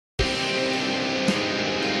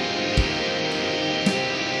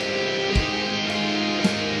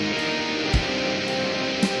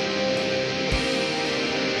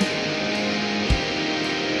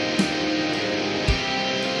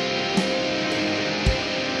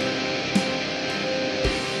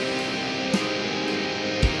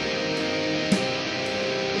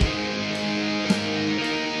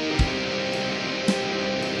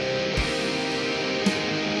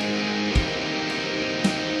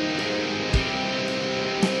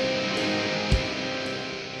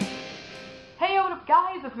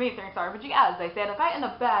it's me, Star RPG, as I stand up in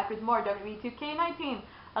the back with more WWE 2K19.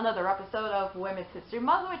 Another episode of Women's History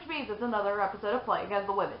Month, which means it's another episode of playing as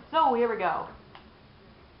the women. So, here we go.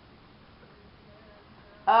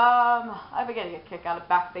 I've been getting a kick out of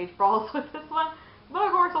backstage brawls with this one. But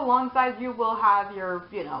of course, alongside you will have your,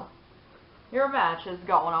 your matches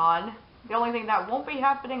going on. The only thing that won't be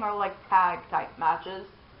happening are, like, tag-type matches.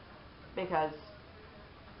 Because,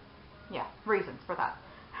 yeah, reasons for that.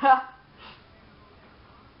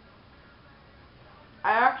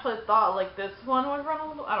 I actually thought, like, this one would run a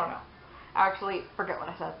little... I don't know. Actually, forget what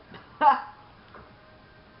I said.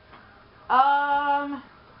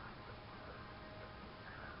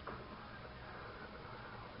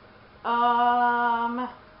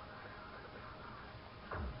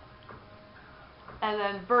 And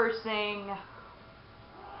then versing...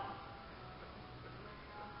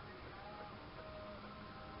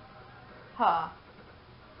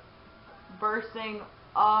 Versing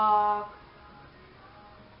off...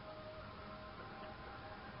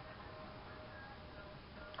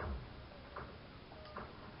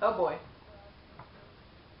 Oh boy.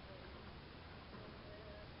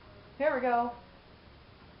 Here we go.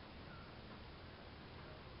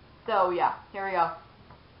 So yeah, here we go.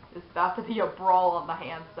 It's about to be a brawl on the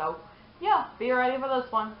hands, so yeah, be ready for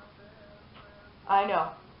this one. I know,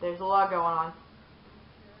 there's a lot going on.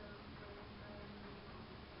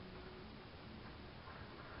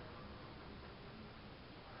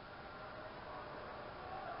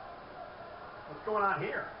 What's going on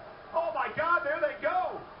here? Oh my God, there they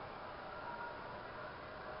go!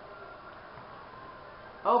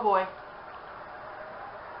 Oh boy.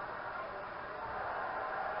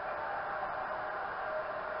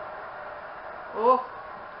 Oh.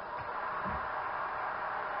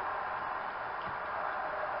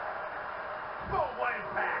 Boom, what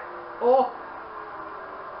impact! Oh.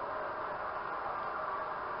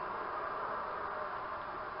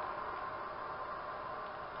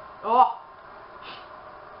 Oh.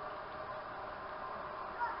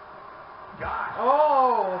 Gosh.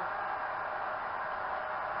 Oh.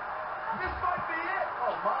 This might be it.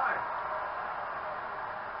 Oh my.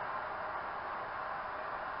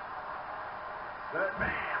 But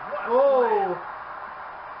man, what a Oh. play.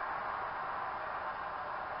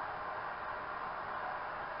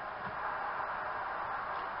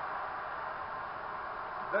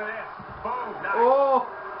 Look at this. Boom. Nice. Oh.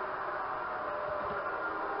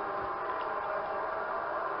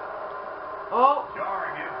 Oh.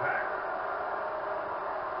 Jarring impact.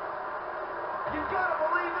 You've got to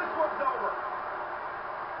believe this one's over.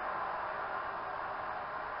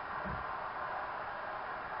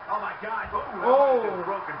 Oh my God. Ooh, that might have just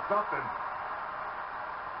broken something.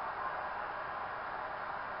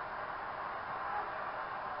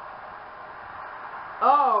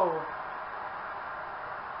 Oh.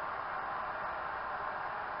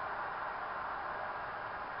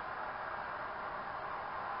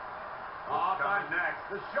 Off on next.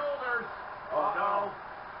 The shoulders. Oh no.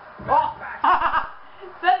 Oh.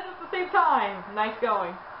 Said it at the same time. Nice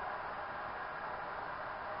going.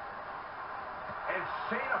 And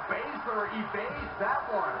Shayna Baszler evades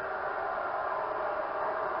that one.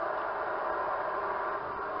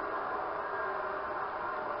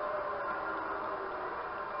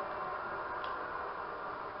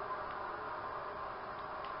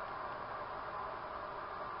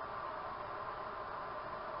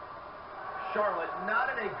 Charlotte, not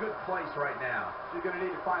in a good place right now. She's going to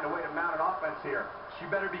need to find a way to mount an offense here. She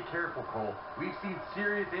better be careful, Cole. We've seen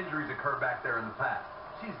serious injuries occur back there in the past.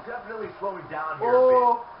 She's definitely slowing down here a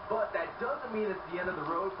bit, but that doesn't mean it's the end of the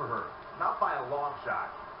road for her. Not by a long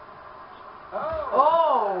shot.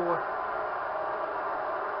 Oh!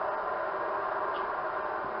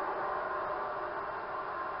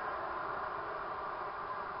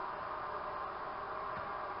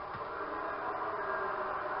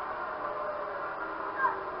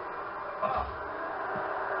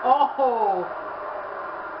 Oh!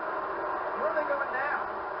 Where are they going now?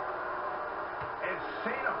 And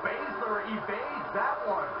Shayna Baszler evades that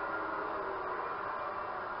one.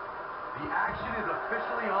 The action is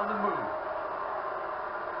officially on the move.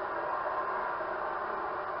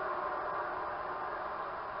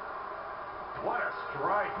 What a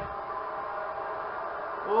strike.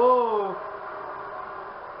 Oh!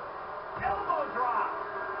 Elbow drop.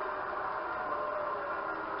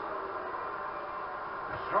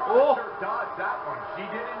 Charlotte sure dodged that one. She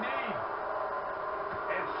did indeed.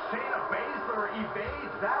 And Shayna Baszler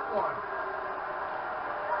evades that one.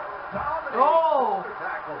 Dominating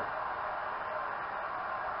tackle.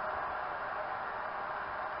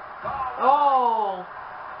 Oh, Oh!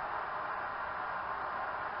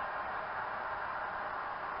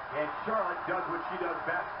 Charlotte does what she does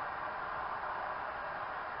best.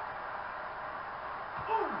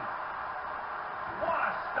 Ooh! What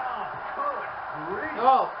a stomp! Good grief!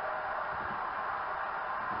 Oh.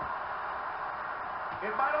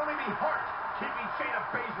 It might only be heart keeping Shayna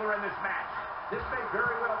Baszler in this match. This may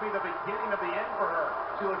very well be the beginning of the end for her.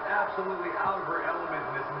 She looks absolutely out of her element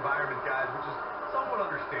in this environment, guys, which is somewhat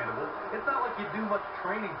understandable. It's not like you do much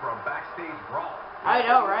training for a backstage brawl. I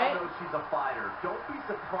know, right? You know she's a fighter. Don't be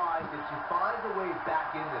surprised if she finds a way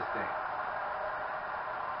back in this thing.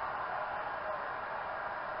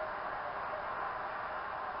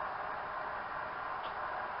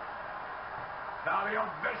 Now the old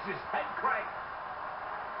vicious head crank.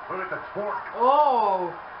 Look at the torque.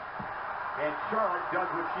 Oh. And Charlotte does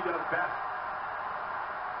what she does best.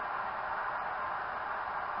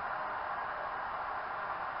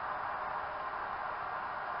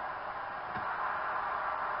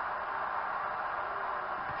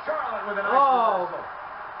 Charlotte with a nice reversal.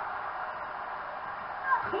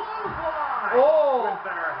 Clothesline with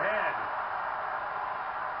their head.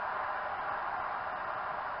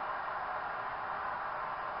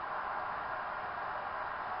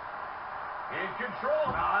 In control.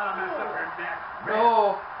 Oh, that'll mess up her neck.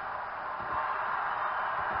 Oh.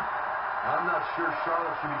 I'm not sure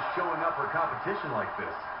Charlotte should be showing up for competition like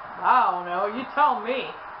this. I don't know. You tell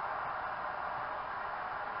me.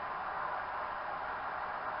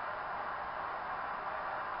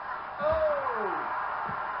 Oh!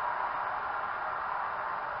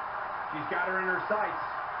 She's got her in her sights.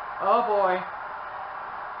 Oh boy.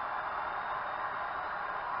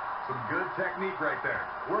 Some good technique right there.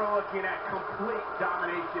 We're looking at complete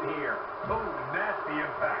domination here. Oh, nasty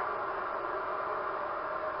impact.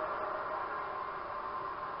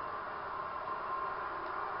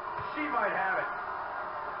 She might have it.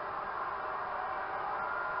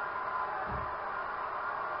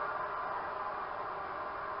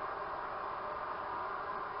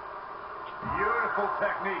 Beautiful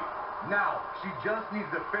technique. Now, she just needs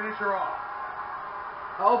to finish her off.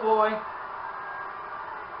 Oh boy.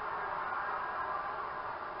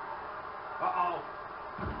 Uh-oh.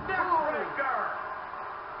 Neckbreaker!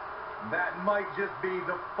 That might just be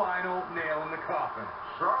the final nail in the coffin.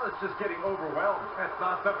 Charlotte's just getting overwhelmed. That's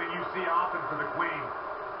not something you see often for the queen.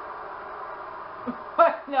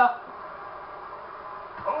 What? No.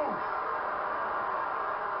 Oh!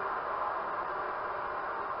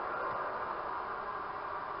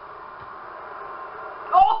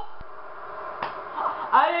 Oh!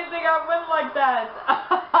 I didn't think I'd win like that.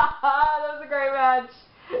 That was a great match.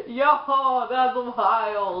 Yo, that's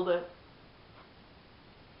wild.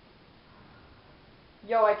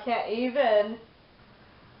 Yo, I can't even.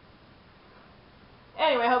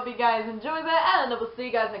 Anyway, hope you guys enjoyed that, and I will see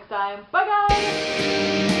you guys next time. Bye,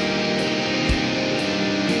 guys!